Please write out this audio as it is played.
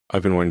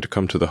I've been wanting to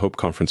come to the Hope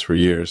Conference for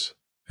years,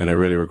 and I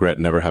really regret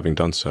never having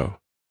done so.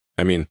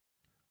 I mean,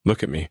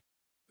 look at me.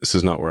 This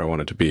is not where I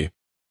wanted to be.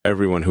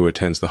 Everyone who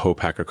attends the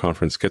Hope Hacker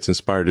Conference gets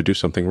inspired to do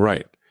something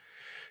right,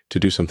 to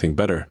do something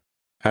better.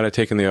 Had I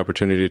taken the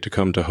opportunity to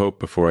come to Hope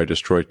before I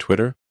destroyed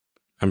Twitter,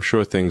 I'm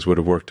sure things would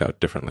have worked out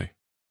differently.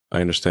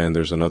 I understand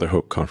there's another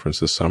Hope Conference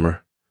this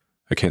summer.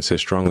 I can't say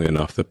strongly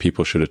enough that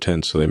people should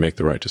attend so they make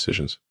the right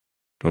decisions.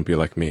 Don't be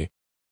like me.